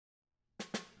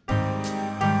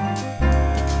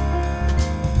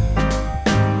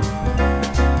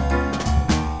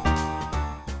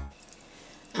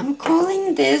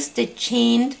this the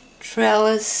chained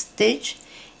trellis stitch,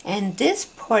 and this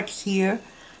part here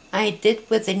I did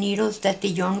with the needles that the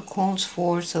yarn calls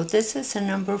for. So this is a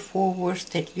number 4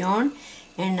 worsted yarn,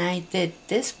 and I did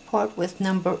this part with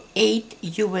number 8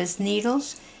 US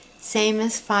needles, same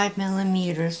as 5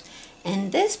 millimeters.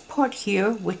 And this part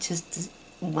here, which is the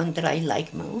one that I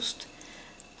like most,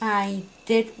 I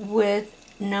did with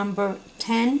number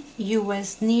 10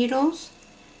 US needles,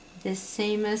 the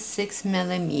same as 6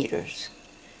 millimeters.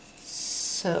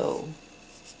 So,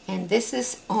 and this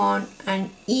is on an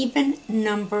even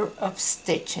number of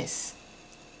stitches,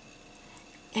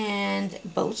 and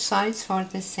both sides are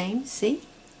the same, see?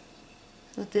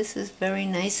 So this is very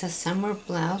nice. A summer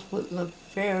blouse would look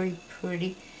very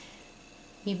pretty,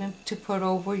 even to put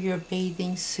over your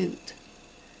bathing suit.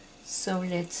 So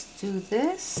let's do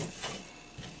this.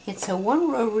 It's a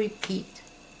 1-row repeat,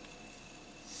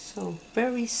 so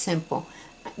very simple.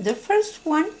 The first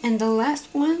one and the last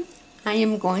one I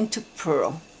am going to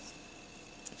purl.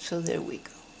 So there we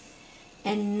go.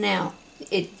 And now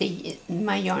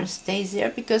my yarn stays there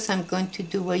because I'm going to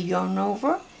do a yarn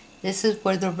over. This is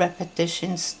where the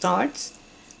repetition starts.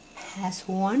 Pass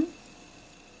 1,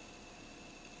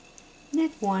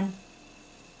 knit 1,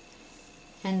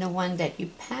 and the one that you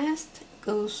passed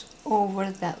goes over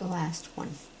that last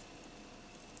one.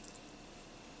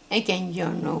 Again,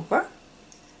 yarn over,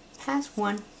 pass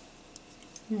 1,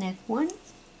 knit 1,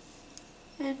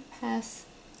 and pass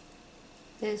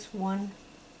this one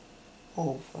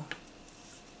over.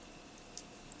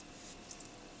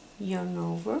 Yarn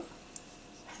over,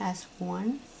 pass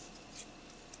 1,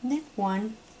 knit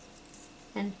 1,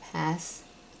 and pass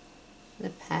the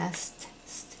passed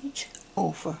stitch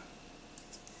over.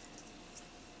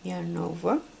 Yarn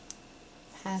over,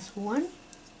 pass 1,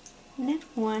 knit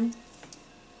 1,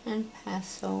 and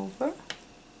pass over.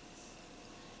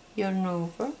 Yarn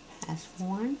over, pass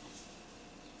 1,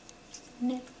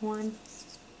 knit 1,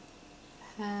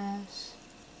 pass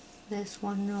this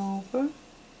one over.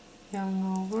 Yarn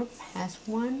over, pass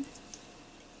 1,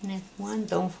 knit 1.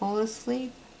 Don't fall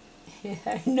asleep.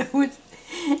 I know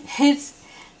it's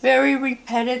very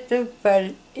repetitive,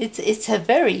 but it's a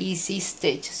very easy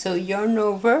stitch. So yarn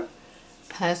over,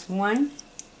 pass 1,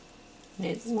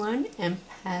 knit 1, and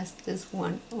pass this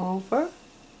one over.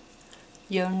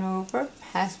 Yarn over,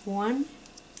 pass 1,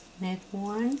 knit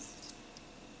 1,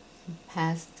 and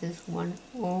pass this one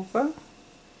over.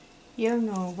 Yarn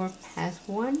over, pass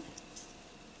 1,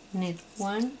 knit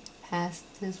 1, pass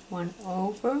this one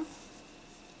over.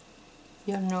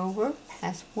 Yarn over,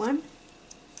 pass 1,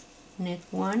 knit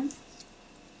 1,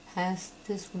 pass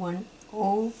this one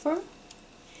over,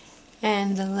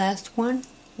 and the last one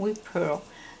we purl.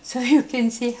 So you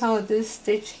can see how this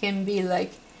stitch can be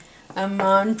like a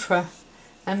mantra,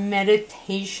 a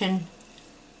meditation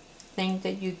thing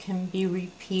that you can be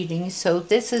repeating. So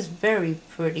this is very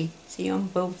pretty. See, on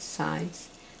both sides.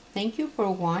 Thank you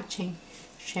for watching.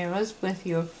 Share us with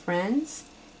your friends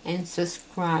and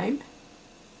subscribe.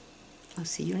 I'll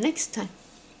see you next time.